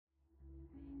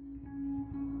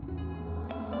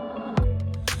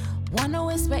Wanna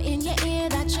whisper in your ear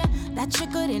that you're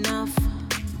good enough.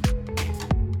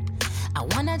 I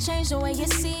wanna change the way you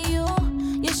see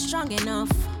you're strong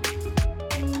enough.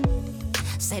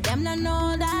 Say them to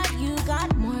know that you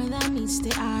got more than meets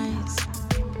the eyes.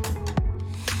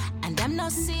 And them no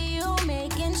see you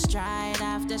making stride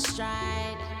after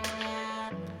stride.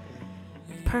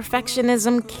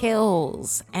 Perfectionism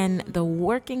kills. And the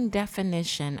working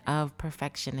definition of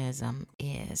perfectionism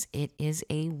is it is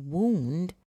a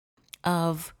wound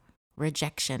of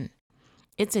rejection.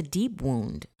 It's a deep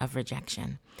wound of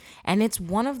rejection. And it's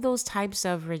one of those types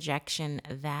of rejection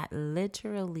that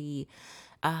literally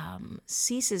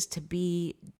ceases to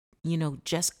be,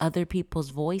 just other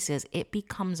people's voices. It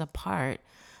becomes a part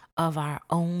of our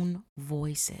own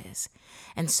voices.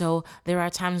 And so there are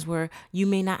times where you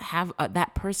may not have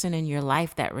that person in your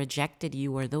life that rejected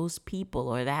you, or those people,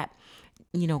 or that,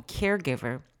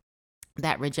 caregiver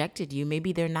that rejected you.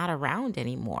 Maybe they're not around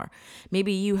anymore.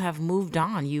 Maybe you have moved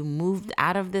on. You moved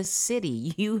out of the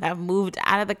city. You have moved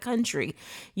out of the country.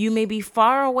 You may be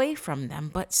far away from them,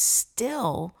 but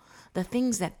still the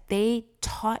things that they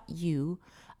taught you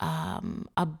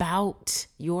about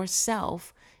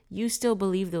yourself, you still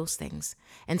believe those things.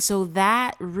 And so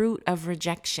that root of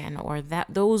rejection, or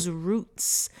those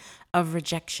roots of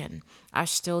rejection, are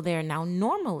still there. Now,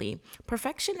 normally,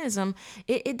 perfectionism,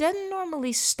 it doesn't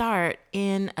normally start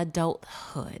in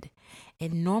adulthood.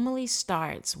 It normally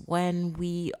starts when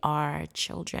we are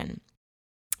children.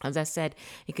 As I said,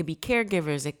 it could be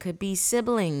caregivers, it could be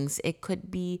siblings, it could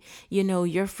be,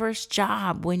 your first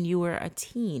job when you were a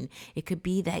teen. It could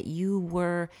be that you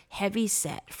were heavy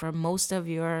set for most of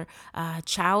your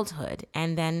childhood.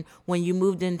 And then when you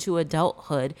moved into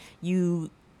adulthood, you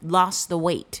lost the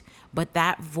weight. But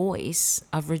that voice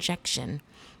of rejection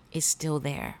is still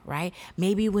there, right?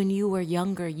 Maybe when you were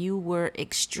younger, you were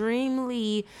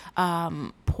extremely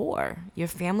poor. Your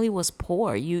family was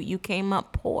poor. You came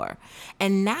up poor.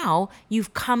 And now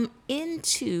you've come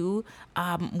into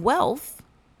wealth,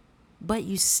 but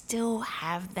you still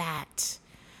have that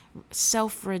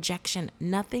self-rejection.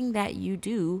 Nothing that you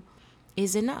do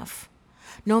is enough.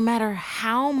 No matter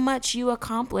how much you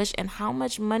accomplish and how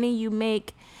much money you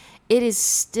make, it is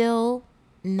still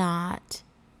not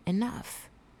enough.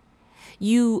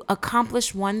 You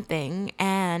accomplish one thing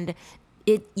and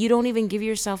you don't even give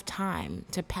yourself time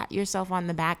to pat yourself on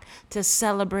the back, to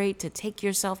celebrate, to take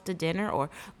yourself to dinner or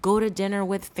go to dinner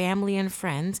with family and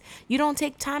friends. You don't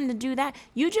take time to do that.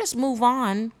 You just move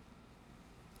on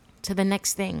to the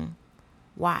next thing.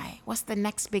 Why? What's the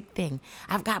next big thing?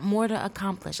 I've got more to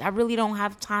accomplish. I really don't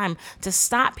have time to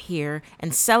stop here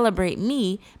and celebrate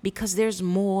me because there's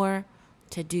more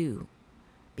to do.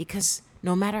 Because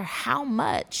no matter how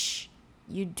much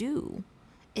you do,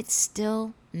 it's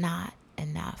still not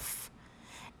enough.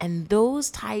 And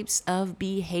those types of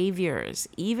behaviors,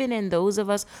 even in those of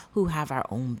us who have our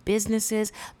own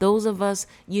businesses, those of us,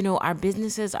 our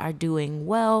businesses are doing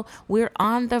well, we're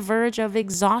on the verge of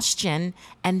exhaustion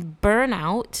and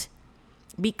burnout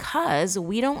because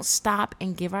we don't stop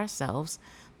and give ourselves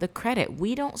the credit.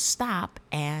 We don't stop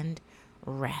and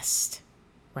rest,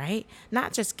 right?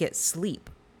 Not just get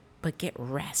sleep, but get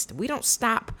rest. We don't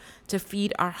stop to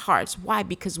feed our hearts. Why?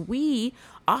 Because we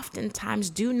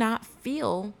oftentimes do not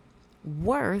feel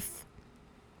worth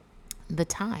the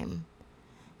time.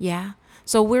 Yeah.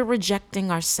 So we're rejecting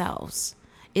ourselves.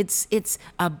 It's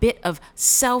a bit of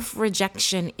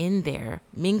self-rejection in there,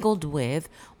 mingled with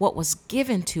what was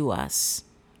given to us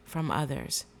from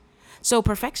others. So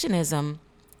perfectionism,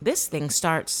 this thing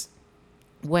starts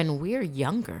when we're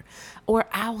younger. Or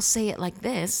I'll say it like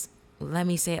this. Let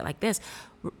me say it like this.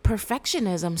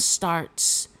 Perfectionism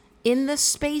starts in the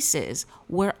spaces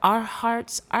where our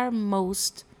hearts are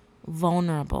most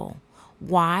vulnerable.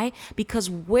 Why? Because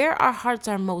where our hearts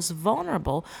are most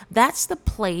vulnerable, that's the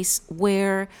place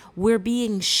where we're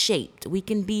being shaped. We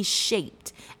can be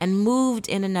shaped and moved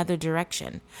in another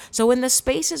direction. So in the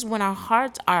spaces when our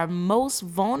hearts are most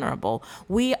vulnerable,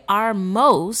 we are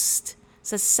most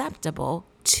susceptible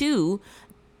to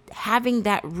having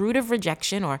that root of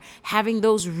rejection, or having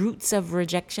those roots of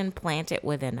rejection planted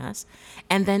within us,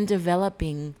 and then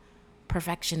developing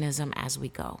perfectionism as we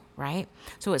go, right?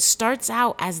 So it starts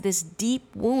out as this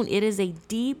deep wound. It is a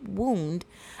deep wound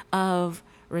of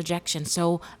rejection.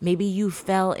 So maybe you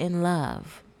fell in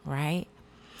love, right?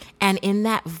 And in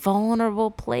that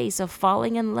vulnerable place of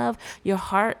falling in love, your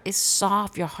heart is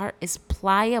soft, your heart is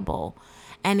pliable.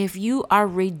 And if you are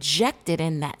rejected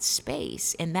in that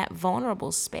space, in that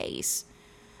vulnerable space,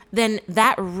 then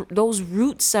those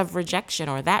roots of rejection,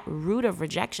 or that root of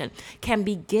rejection, can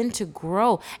begin to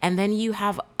grow, and then you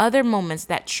have other moments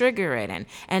that trigger it,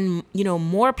 and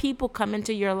more people come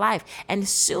into your life, and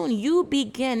soon you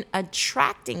begin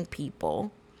attracting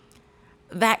people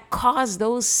that cause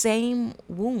those same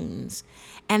wounds.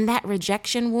 And that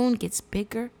rejection wound gets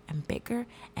bigger and bigger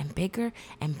and bigger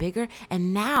and bigger.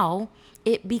 And now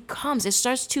it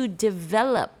starts to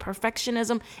develop.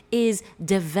 Perfectionism is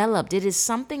developed. It is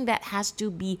something that has to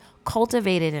be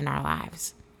cultivated in our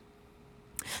lives.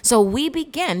 So we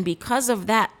begin, because of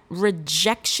that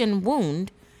rejection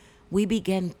wound, we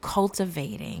begin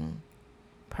cultivating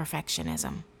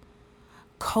perfectionism,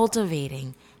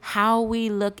 cultivating how we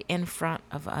look in front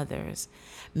of others,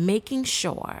 making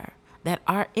sure that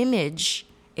our image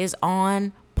is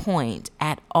on point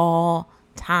at all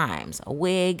times. A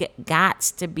wig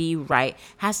gots to be right,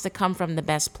 has to come from the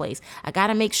best place. I got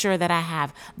to make sure that I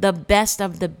have the best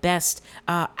of the best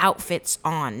outfits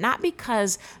on, not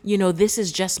because, this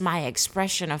is just my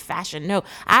expression of fashion. No,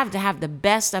 I have to have the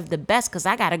best of the best, because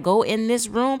I got to go in this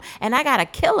room and I got to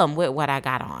kill them with what I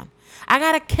got on. I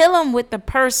got to kill them with the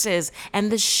purses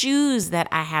and the shoes that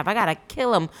I have. I got to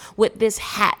kill them with this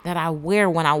hat that I wear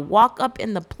when I walk up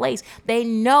in the place. They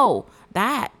know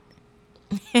that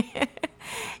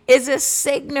is a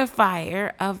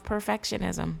signifier of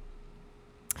perfectionism.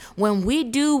 When we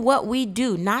do what we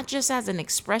do, not just as an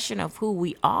expression of who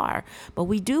we are, but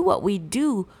we do what we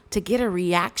do to get a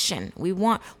reaction. We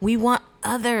want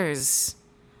others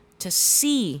to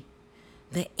see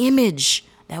the image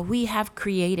that we have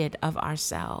created of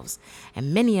ourselves.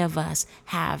 And many of us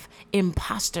have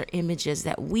imposter images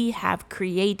that we have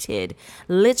created,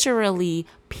 literally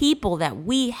people that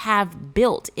we have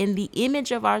built in the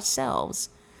image of ourselves,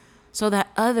 so that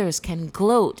others can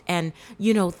gloat and,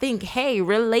 think, hey,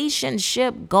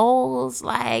 relationship goals,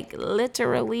 like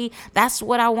literally, that's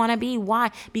what I want to be. Why?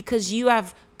 Because you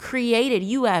have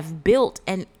built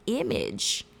an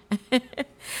image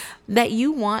that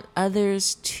you want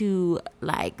others to,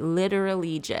 like,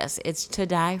 literally it's to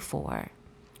die for,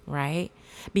 right?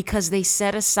 Because they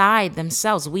set aside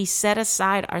themselves. We set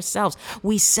aside ourselves.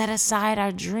 We set aside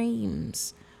our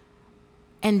dreams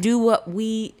and do what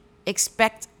we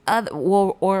expect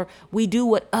or we do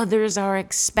what others are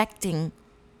expecting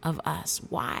of us.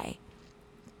 Why?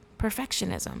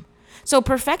 Perfectionism. So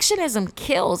perfectionism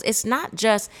kills. It's not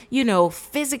just,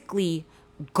 physically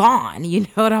gone, you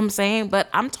know what I'm saying? But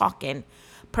I'm talking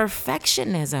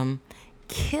perfectionism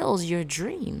kills your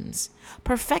dreams.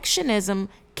 Perfectionism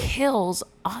kills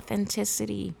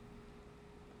authenticity.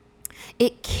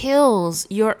 It kills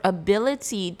your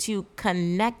ability to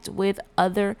connect with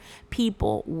other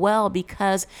people well,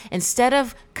 because instead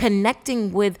of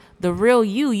connecting with the real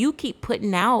you, you keep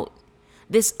putting out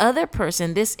this other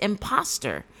person, this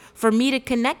imposter, for me to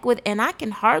connect with, and I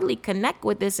can hardly connect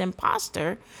with this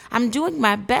imposter. I'm doing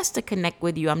my best to connect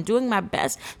with you. I'm doing my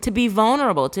best to be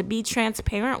vulnerable, to be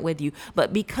transparent with you.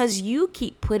 But because you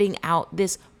keep putting out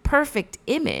this perfect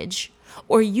image,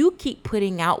 or you keep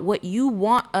putting out what you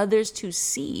want others to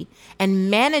see and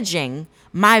managing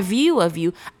my view of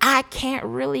you, I can't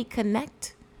really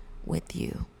connect with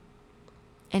you.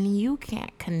 And you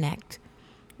can't connect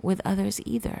with others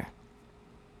either.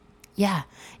 Yeah,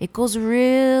 it goes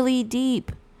really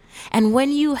deep. And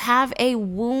when you have a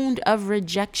wound of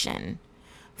rejection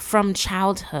from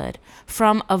childhood,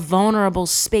 from a vulnerable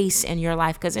space in your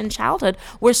life, because in childhood,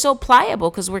 we're so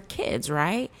pliable because we're kids,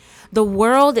 right? The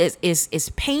world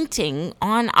is painting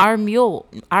on our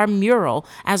mural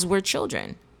as we're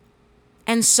children.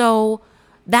 And so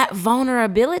that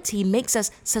vulnerability makes us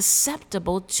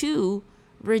susceptible to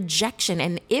rejection.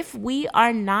 And if we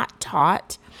are not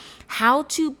taught how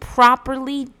to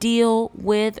properly deal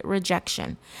with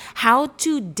rejection, how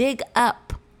to dig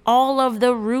up all of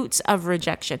the roots of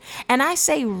rejection. And I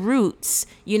say roots,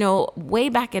 way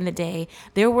back in the day,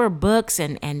 there were books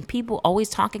and people always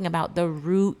talking about the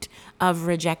root of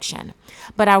rejection.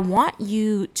 But I want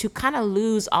you to kind of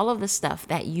lose all of the stuff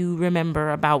that you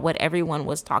remember about what everyone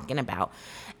was talking about.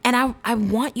 And I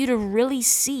want you to really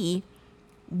see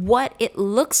what it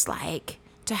looks like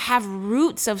to have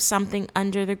roots of something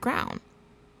under the ground.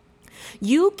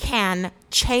 You can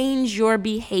change your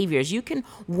behaviors. You can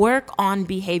work on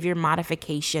behavior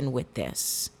modification with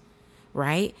this,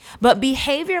 right? But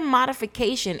behavior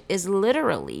modification is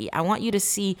literally, I want you to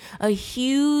see a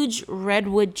huge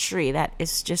redwood tree that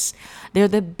is just, they're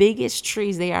the biggest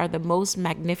trees. They are the most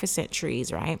magnificent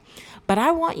trees, right? But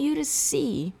I want you to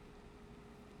see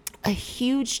a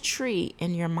huge tree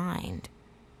in your mind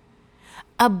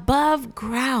above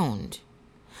ground.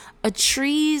 A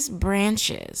tree's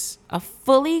branches, a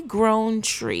fully grown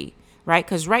tree, right?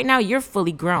 Because right now you're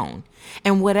fully grown.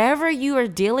 And whatever you are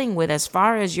dealing with as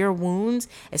far as your wounds,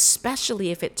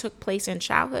 especially if it took place in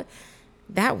childhood,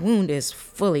 that wound is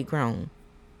fully grown.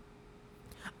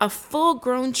 A full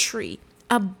grown tree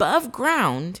above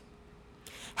ground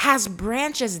has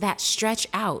branches that stretch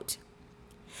out.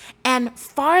 And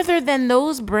farther than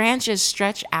those branches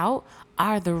stretch out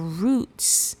are the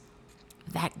roots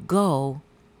that go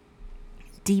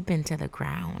deep into the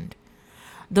ground.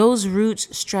 Those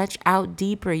roots stretch out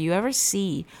deeper. You ever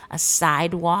see a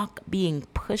sidewalk being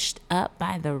pushed up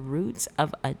by the roots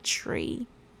of a tree?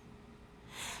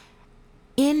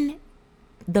 In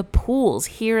the pools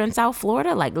here in South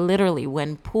Florida, like literally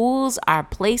when pools are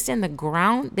placed in the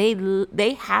ground,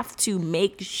 they have to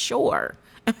make sure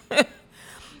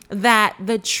that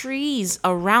the trees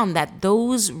around, that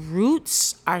those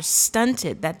roots are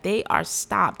stunted, that they are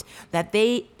stopped, that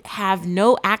they have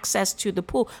no access to the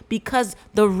pool, because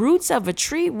the roots of a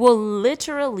tree will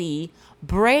literally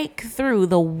break through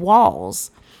the walls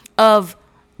of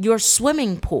your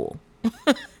swimming pool.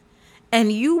 And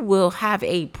you will have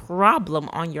a problem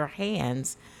on your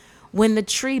hands when the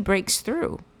tree breaks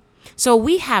through. So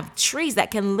we have trees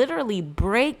that can literally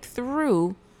break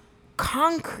through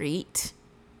concrete.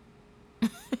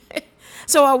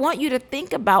 So I want you to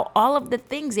think about all of the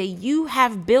things that you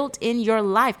have built in your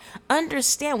life.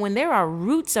 Understand, when there are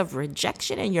roots of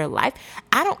rejection in your life,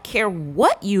 I don't care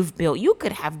what you've built. You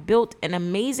could have built an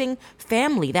amazing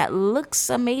family that looks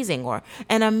amazing, or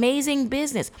an amazing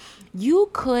business. You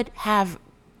could have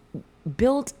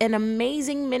built an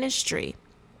amazing ministry,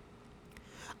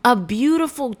 a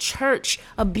beautiful church,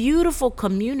 a beautiful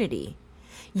community.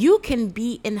 You can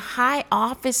be in high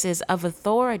offices of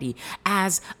authority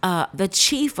as the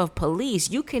chief of police.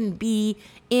 You can be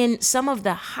in some of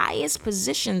the highest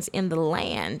positions in the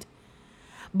land.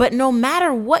 But no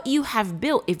matter what you have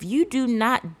built, if you do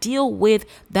not deal with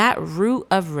that root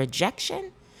of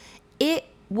rejection, it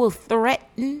will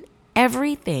threaten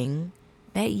everything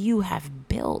that you have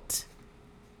built.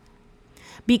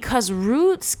 Because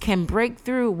roots can break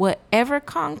through whatever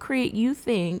concrete you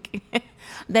think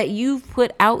that you've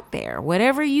put out there,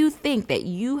 whatever you think that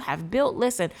you have built.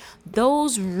 Listen,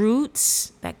 those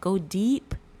roots that go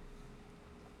deep,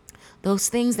 those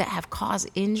things that have caused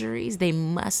injuries, they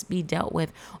must be dealt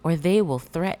with, or they will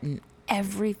threaten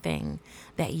everything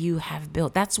that you have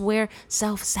built. That's where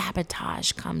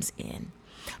self-sabotage comes in.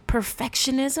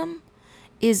 Perfectionism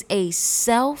is a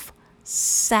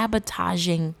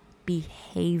self-sabotaging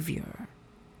behavior.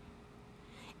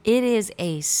 It is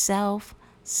a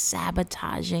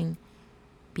self-sabotaging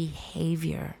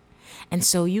behavior. And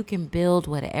so you can build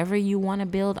whatever you want to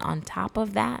build on top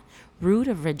of that root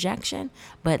of rejection.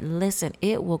 But listen,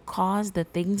 it will cause the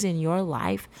things in your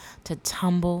life to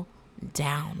tumble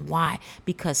down. Why?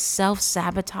 Because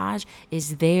self-sabotage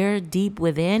is there deep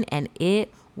within, and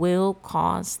it will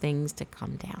cause things to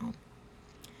come down.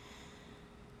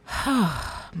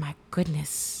 My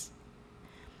goodness.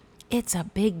 It's a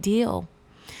big deal.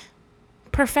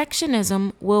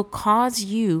 Perfectionism will cause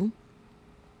you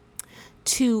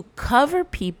to cover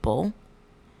people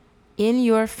in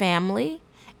your family.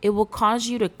 It will cause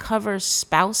you to cover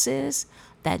spouses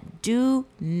that do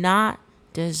not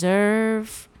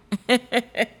deserve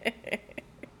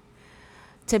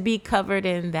to be covered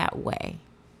in that way.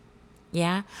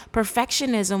 Yeah.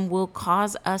 Perfectionism will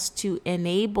cause us to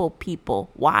enable people.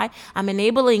 Why? I'm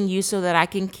enabling you so that I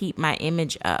can keep my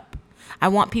image up. I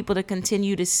want people to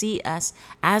continue to see us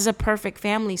as a perfect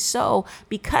family. So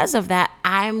because of that,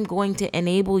 I'm going to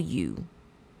enable you.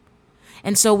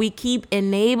 And so we keep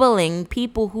enabling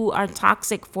people who are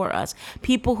toxic for us,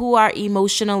 people who are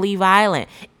emotionally violent.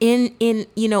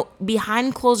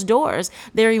 Behind closed doors,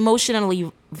 they're emotionally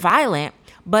violent,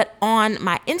 but on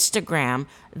my Instagram,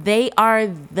 they are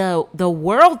the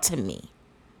world to me.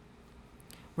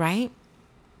 Right?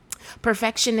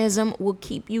 Perfectionism will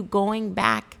keep you going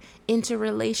back into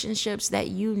relationships that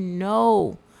you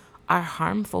know are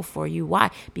harmful for you. Why?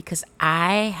 Because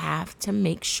I have to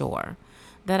make sure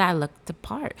that I look the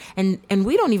part. And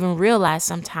we don't even realize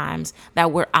sometimes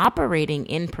that we're operating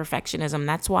in perfectionism.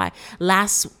 That's why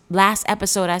last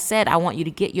episode I said, I want you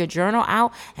to get your journal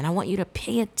out and I want you to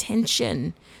pay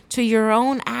attention to your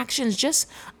own actions. Just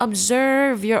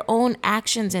observe your own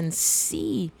actions and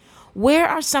see where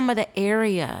are some of the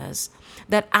areas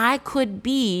that I could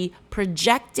be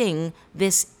projecting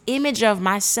this image of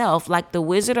myself, like the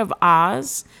Wizard of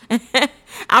Oz.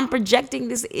 I'm projecting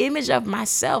this image of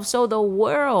myself so the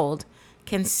world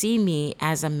can see me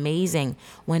as amazing,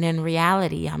 when in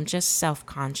reality, I'm just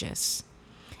self-conscious.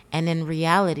 And in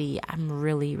reality, I'm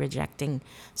really rejecting,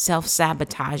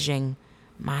 self-sabotaging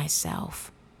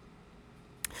myself.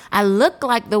 I look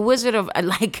like the Wizard of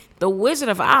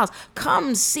Oz.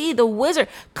 Come see the wizard.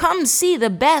 Come see the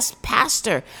best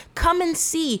pastor. Come and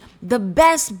see the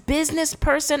best business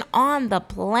person on the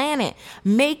planet,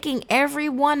 making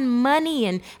everyone money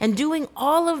and doing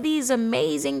all of these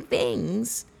amazing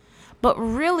things. But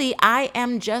really, I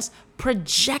am just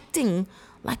projecting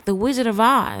like the Wizard of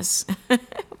Oz.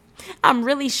 I'm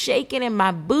really shaking in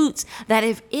my boots that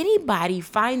if anybody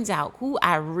finds out who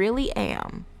I really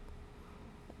am,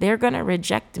 they're going to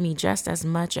reject me just as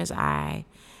much as I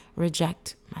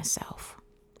reject myself.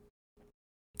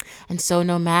 And so,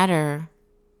 no matter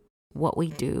what we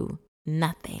do,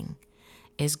 nothing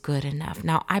is good enough.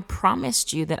 Now, I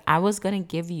promised you that I was going to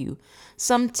give you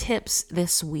some tips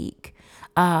this week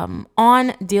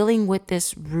on dealing with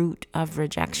this root of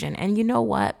rejection. And you know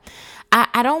what?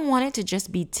 I don't want it to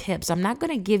just be tips. I'm not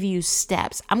going to give you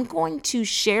steps. I'm going to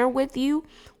share with you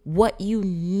what you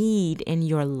need in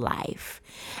your life.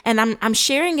 And I'm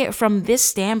sharing it from this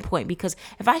standpoint because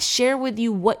if I share with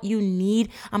you what you need,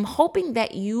 I'm hoping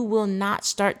that you will not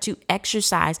start to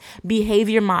exercise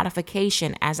behavior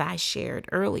modification as I shared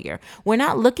earlier. We're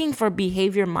not looking for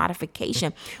behavior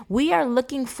modification. We are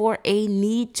looking for a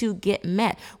need to get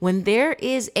met. When there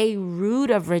is a root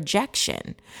of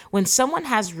rejection, when someone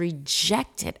has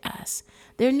rejected us,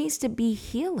 there needs to be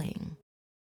healing,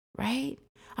 right?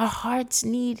 Our hearts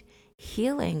need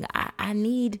healing. I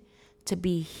need to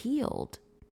be healed.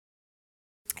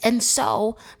 And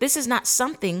so this is not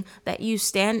something that you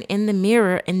stand in the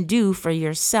mirror and do for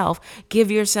yourself. Give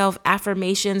yourself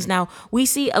affirmations. Now, we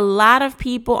see a lot of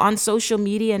people on social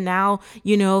media now,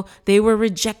 they were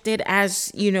rejected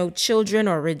as, children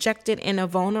or rejected in a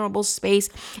vulnerable space.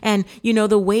 And,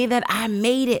 the way that I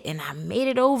made it and I made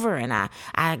it over and I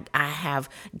have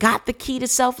got the key to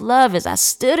self-love is I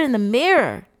stood in the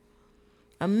mirror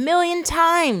a million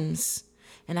times.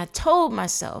 And I told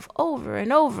myself over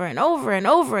and over and over and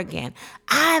over again,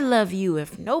 I love you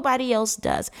if nobody else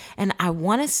does. And I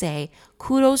want to say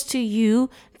kudos to you.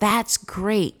 That's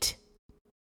great.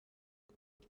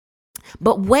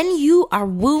 But when you are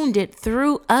wounded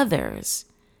through others,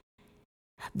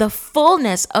 the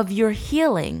fullness of your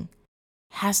healing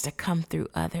has to come through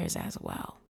others as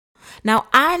well. Now,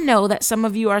 I know that some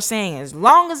of you are saying, as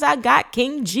long as I got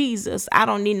King Jesus, I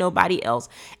don't need nobody else.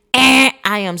 And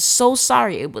I am so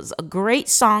sorry. It was a great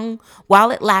song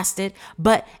while it lasted.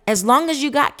 But as long as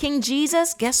you got King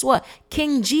Jesus, guess what?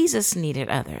 King Jesus needed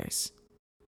others.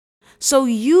 So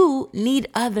you need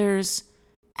others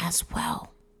as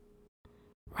well,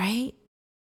 right?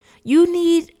 You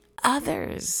need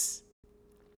others.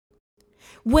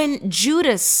 When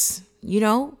Judas,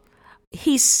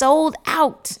 he sold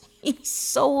out. He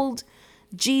sold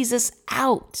Jesus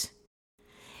out.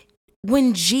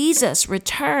 When Jesus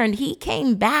returned, he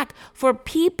came back for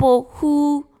people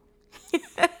who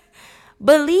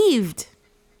believed.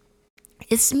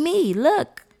 It's me.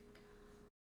 Look,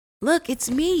 it's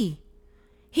me.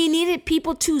 He needed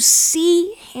people to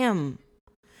see him.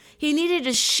 He needed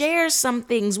to share some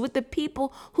things with the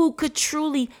people who could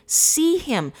truly see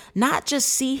him, not just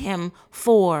see him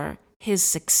for his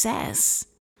success,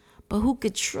 but who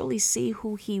could truly see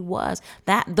who he was.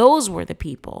 Those were the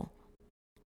people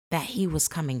that he was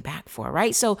coming back for,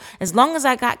 right? So as long as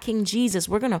I got King Jesus,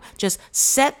 we're going to just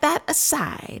set that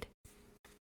aside.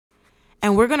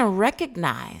 And we're going to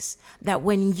recognize that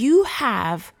when you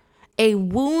have a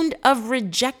wound of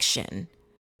rejection,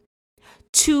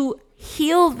 to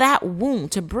heal that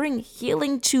wound, to bring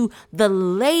healing to the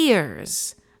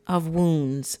layers of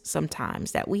wounds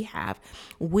sometimes that we have,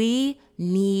 we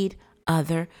need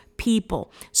other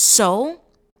people. So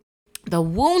the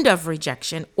wound of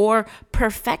rejection or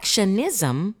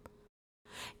perfectionism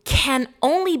can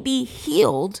only be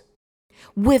healed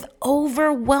with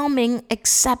overwhelming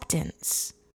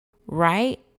acceptance,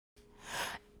 right?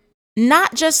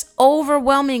 Not just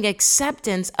overwhelming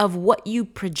acceptance of what you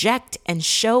project and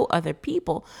show other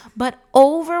people, but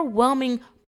overwhelming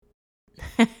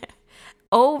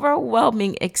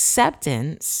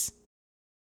acceptance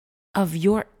of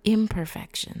your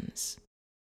imperfections.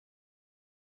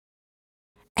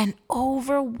 An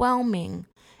overwhelming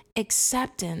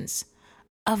acceptance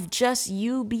of just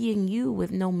you being you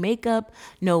with no makeup,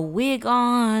 no wig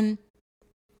on,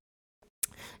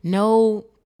 no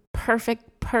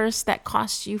perfect purse that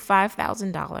costs you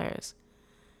 $5,000.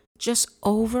 Just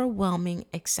overwhelming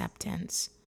acceptance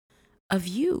of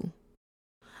you.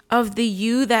 Of the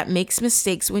you that makes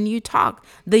mistakes when you talk,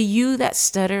 the you that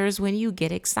stutters when you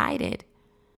get excited.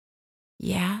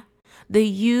 Yeah. The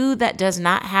you that does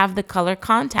not have the color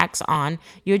contacts on,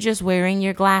 you're just wearing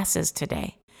your glasses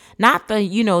today. Not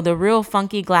the real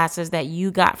funky glasses that you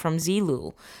got from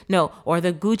Zulu. No, or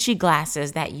the Gucci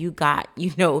glasses that you got,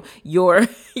 your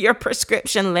your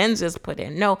prescription lenses put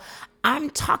in. No, I'm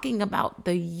talking about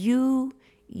the you,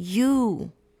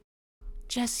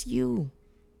 just you.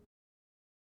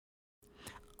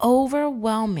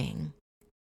 Overwhelming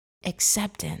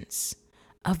acceptance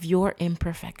of your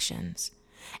imperfections.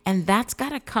 And that's got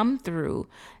to come through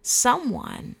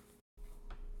someone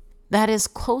that is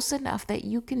close enough that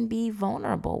you can be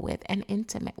vulnerable with and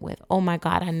intimate with. Oh my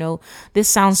God, I know this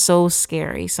sounds so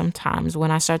scary sometimes when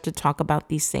I start to talk about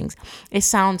these things. It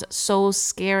sounds so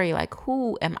scary. Like,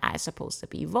 who am I supposed to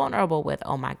be vulnerable with?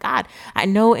 Oh my God. I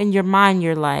know in your mind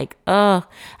you're like, I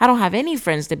don't have any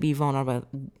friends to be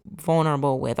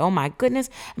vulnerable with. Oh my goodness.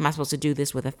 Am I supposed to do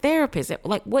this with a therapist?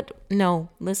 Like, what? No,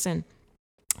 listen.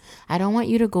 I don't want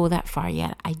you to go that far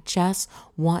yet. I just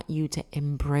want you to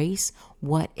embrace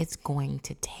what it's going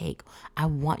to take. I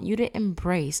want you to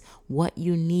embrace what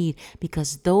you need,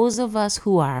 because those of us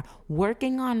who are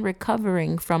working on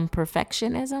recovering from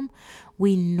perfectionism,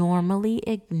 we normally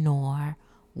ignore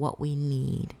what we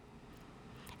need.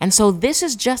 And so this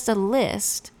is just a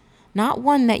list, not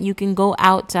one that you can go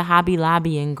out to Hobby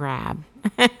Lobby and grab.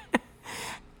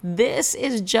 This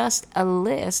is just a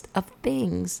list of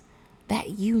things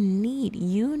that you need.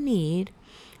 You need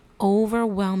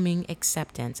overwhelming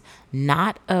acceptance,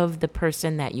 not of the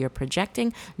person that you're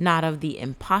projecting, not of the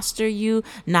imposter you,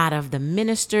 not of the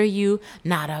minister you,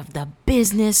 not of the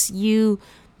business you.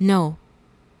 No,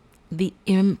 the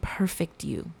imperfect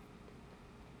you.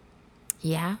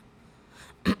 Yeah?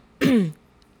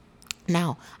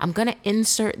 Now, I'm going to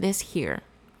insert this here,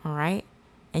 all right?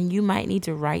 And you might need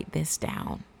to write this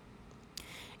down.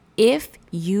 If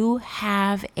you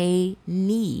have a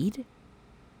need,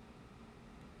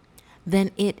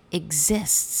 then it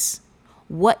exists.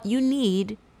 What you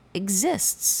need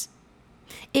exists.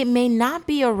 It may not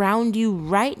be around you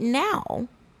right now,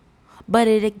 but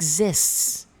it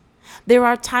exists. There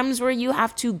are times where you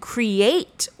have to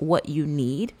create what you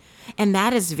need, and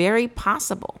that is very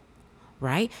possible,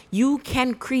 right? You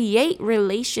can create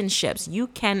relationships. You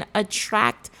can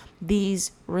attract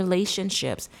these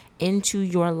relationships into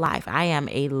your life. I am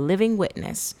a living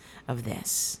witness of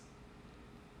this.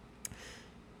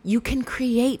 You can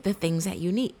create the things that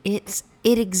you need. It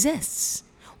exists.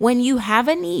 When you have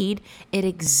a need, it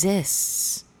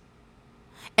exists.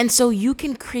 And so you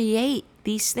can create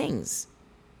these things.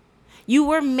 You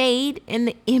were made in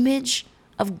the image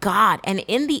of God, and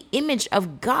in the image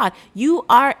of God, you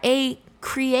are a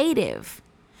creative.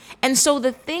 And so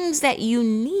the things that you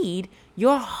need,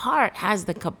 your heart has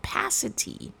the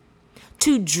capacity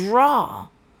to draw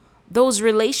those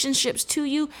relationships to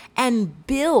you and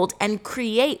build and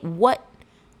create what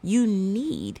you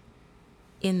need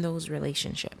in those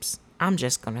relationships. I'm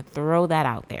just going to throw that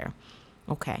out there.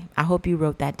 Okay, I hope you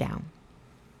wrote that down.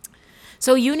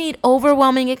 So you need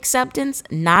overwhelming acceptance,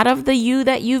 not of the you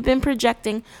that you've been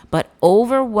projecting, but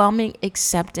overwhelming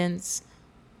acceptance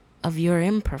of your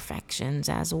imperfections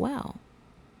as well.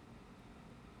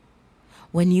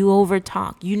 When you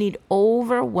overtalk, you need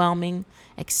overwhelming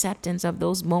acceptance of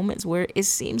those moments where it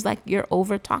seems like you're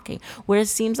over talking, where it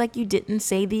seems like you didn't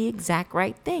say the exact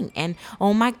right thing. And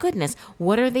oh my goodness,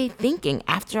 what are they thinking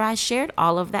after I shared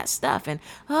all of that stuff? And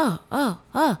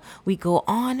we go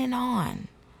on and on.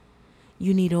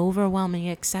 You need overwhelming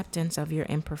acceptance of your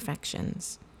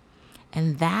imperfections.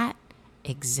 And that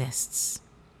exists.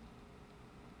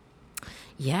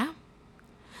 Yeah.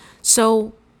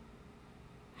 So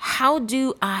how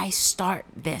do I start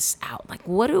this out? Like,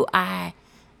 what do I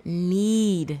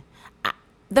need?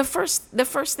 The first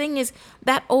thing is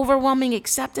that overwhelming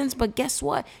acceptance. But guess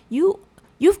what?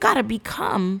 You've got to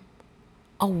become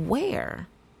aware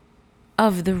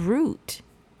of the root.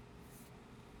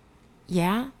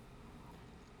 Yeah.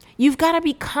 You've got to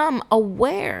become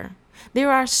aware. There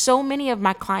are so many of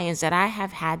my clients that I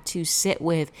have had to sit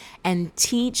with and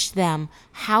teach them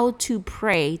how to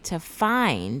pray to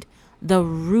find the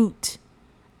root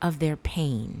of their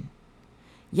pain.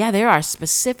 Yeah, there are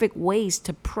specific ways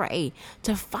to pray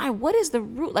to find what is the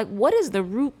root, like what is the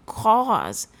root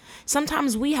cause.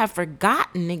 Sometimes we have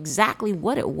forgotten exactly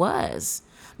what it was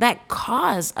that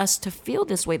caused us to feel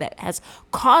this way, that has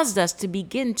caused us to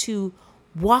begin to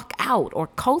walk out or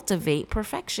cultivate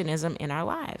perfectionism in our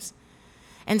lives.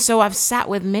 And so I've sat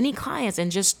with many clients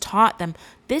and just taught them,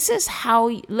 this is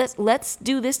how, let's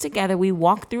do this together. We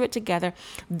walk through it together.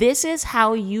 This is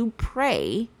how you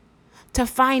pray to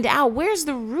find out where's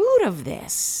the root of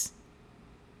this.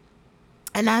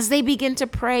 And as they begin to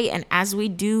pray, and as we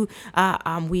do,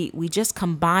 we just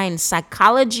combine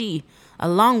psychology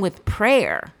along with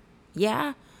prayer.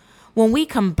 Yeah. When we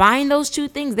combine those two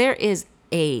things, there is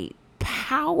a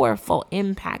powerful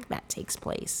impact that takes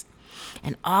place.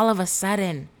 And all of a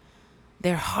sudden,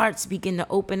 their hearts begin to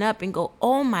open up and go,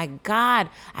 oh my God,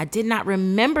 I did not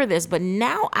remember this, but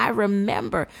now I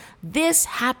remember this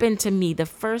happened to me the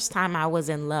first time I was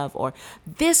in love, or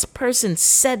this person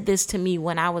said this to me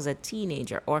when I was a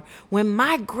teenager, or when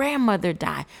my grandmother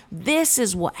died. This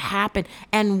is what happened.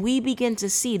 And we begin to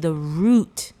see the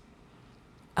root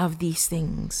of these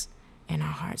things in our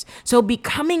hearts. So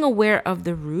becoming aware of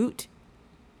the root,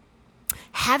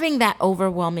 having that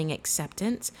overwhelming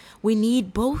acceptance, we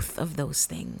need both of those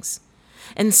things.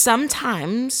 And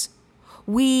sometimes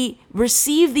we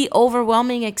receive the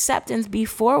overwhelming acceptance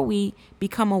before we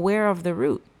become aware of the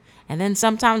root. And then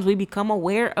sometimes we become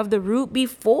aware of the root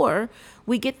before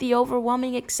we get the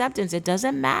overwhelming acceptance. It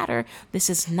doesn't matter. This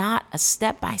is not a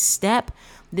step by step.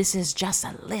 This is just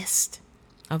a list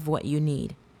of what you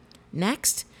need.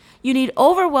 Next, you need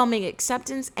overwhelming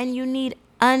acceptance, and you need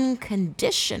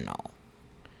unconditional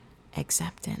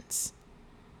acceptance.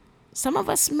 Some of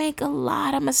us make a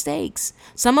lot of mistakes.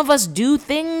 Some of us do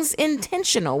things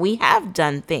intentional. We have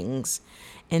done things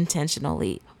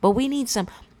intentionally, but we need some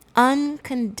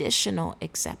unconditional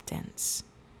acceptance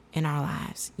in our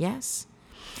lives. Yes.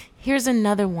 Here's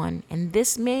another one, and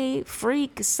this may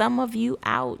freak some of you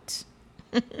out,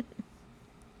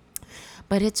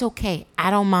 but it's okay. I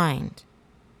don't mind.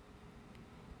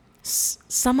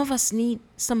 Some of us need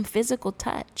some physical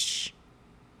touch.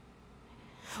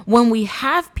 When we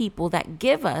have people that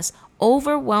give us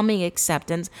overwhelming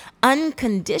acceptance,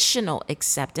 unconditional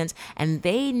acceptance, and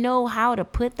they know how to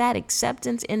put that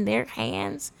acceptance in their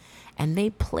hands, and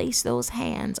they place those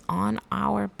hands on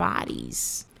our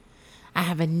bodies. I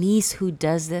have a niece who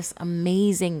does this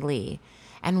amazingly.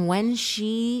 And when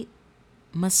she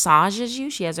massages you,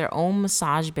 she has her own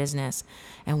massage business.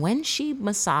 And when she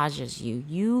massages you,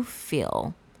 you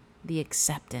feel the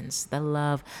acceptance, the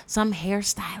love. Some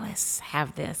hairstylists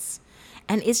have this.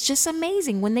 And it's just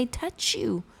amazing when they touch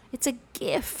you. It's a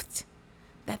gift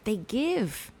that they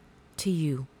give to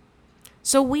you.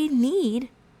 So we need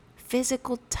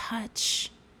physical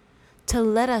touch to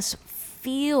let us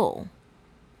feel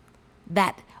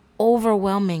that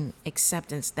overwhelming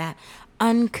acceptance, that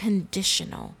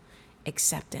unconditional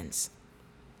acceptance.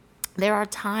 There are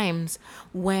times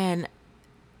when,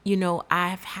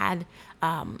 I've had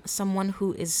someone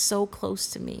who is so close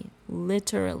to me,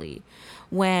 literally,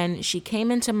 when she came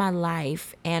into my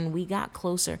life and we got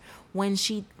closer, when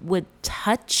she would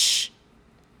touch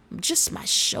just my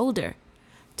shoulder,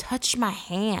 touch my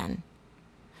hand,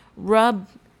 rub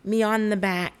me on the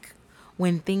back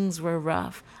when things were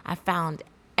rough, I found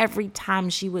every time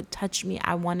she would touch me,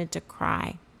 I wanted to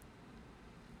cry.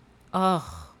 Ugh.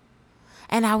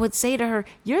 And I would say to her,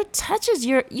 your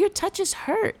touches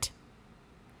hurt.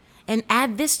 And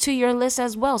add this to your list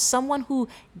as well. Someone who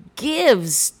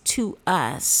gives to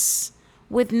us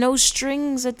with no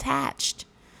strings attached.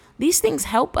 These things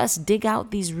help us dig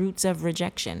out these roots of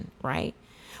rejection, right?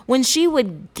 When she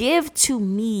would give to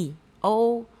me,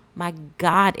 oh my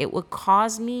God, it would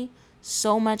cause me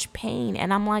so much pain.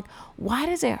 And I'm like, why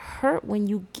does it hurt when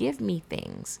you give me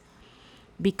things?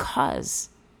 Because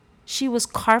she was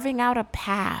carving out a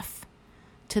path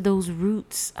to those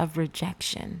roots of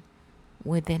rejection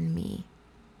within me.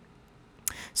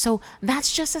 So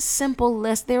that's just a simple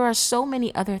list. There are so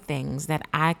many other things that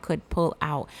I could pull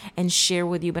out and share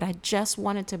with you, but I just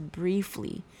wanted to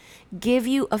briefly give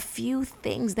you a few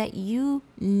things that you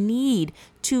need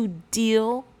to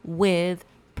deal with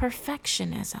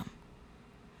perfectionism.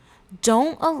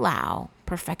 Don't allow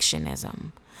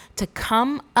perfectionism to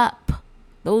come up,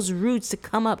 those roots to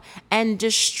come up and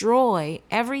destroy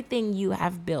everything you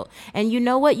have built. And you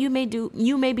know what you may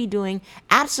be doing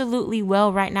absolutely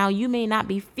well right now. You may not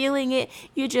be feeling it.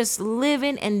 You're just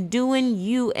living and doing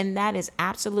you. And that is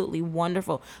absolutely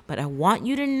wonderful. But I want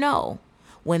you to know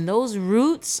when those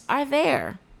roots are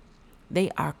there, they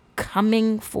are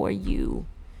coming for you.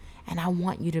 And I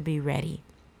want you to be ready.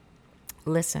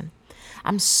 Listen.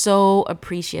 I'm so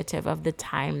appreciative of the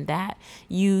time that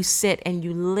you sit and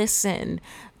you listen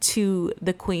to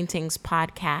the Queen Tings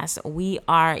podcast. We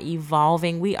are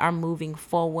evolving. We are moving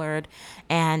forward.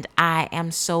 And I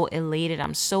am so elated.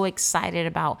 I'm so excited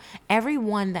about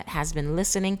everyone that has been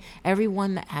listening,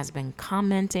 everyone that has been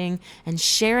commenting and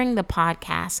sharing the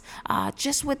podcast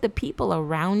just with the people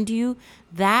around you.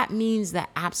 That means the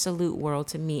absolute world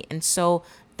to me. And so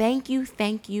thank you,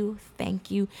 thank you, thank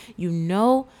you. You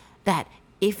know that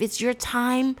If it's your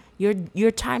time,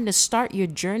 your time to start your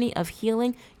journey of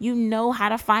healing, you know how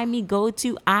to find me. Go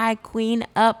to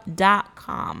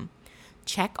iqueenup.com.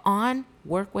 Check on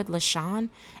Work with LaShawn,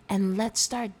 and let's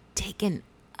start digging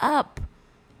up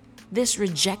this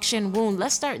rejection wound.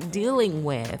 Let's start dealing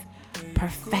with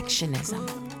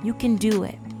perfectionism. You can do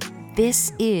it.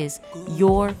 This is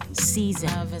your season.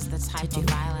 Love is the type of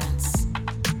violence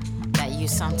that you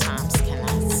sometimes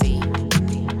cannot see.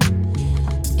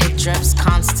 It drips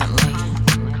constantly.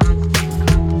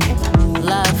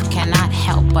 Love cannot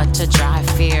help but to drive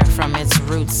fear from its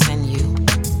roots in you.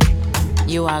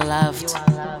 You are loved.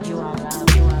 You are loved.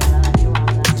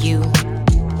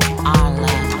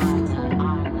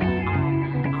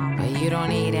 But you don't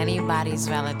need anybody's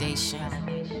validation.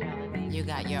 You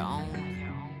got your own.